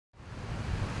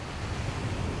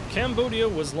Cambodia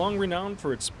was long renowned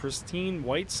for its pristine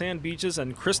white sand beaches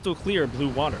and crystal clear blue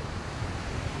water.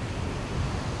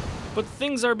 But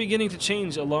things are beginning to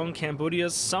change along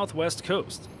Cambodia's southwest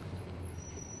coast.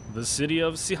 The city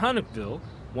of Sihanoukville,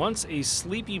 once a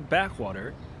sleepy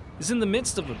backwater, is in the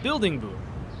midst of a building boom.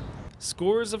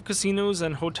 Scores of casinos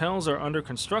and hotels are under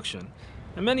construction,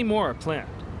 and many more are planned.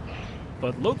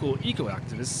 But local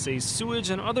eco-activists say sewage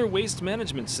and other waste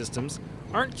management systems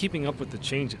aren't keeping up with the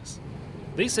changes.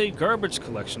 They say garbage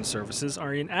collection services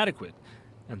are inadequate,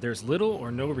 and there's little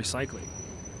or no recycling.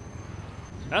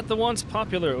 At the once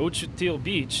popular Ochutil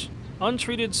beach,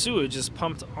 untreated sewage is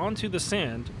pumped onto the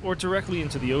sand or directly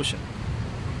into the ocean.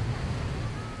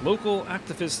 Local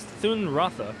activist Thun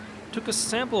Ratha took a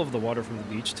sample of the water from the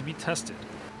beach to be tested.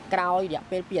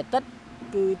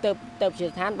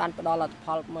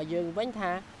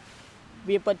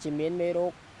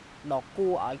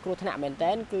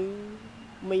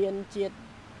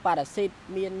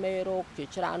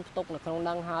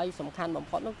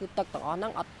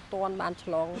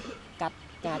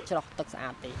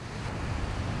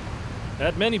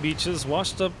 At many beaches,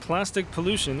 washed-up plastic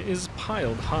pollution is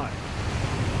piled high.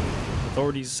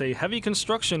 Authorities say heavy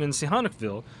construction in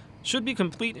Sihanoukville should be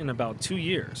complete in about 2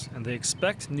 years, and they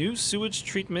expect new sewage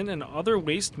treatment and other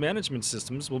waste management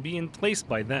systems will be in place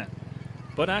by then.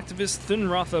 But activist Thun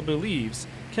Ratha believes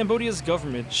Cambodia's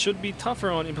government should be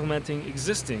tougher on implementing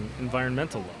existing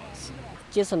environmental laws.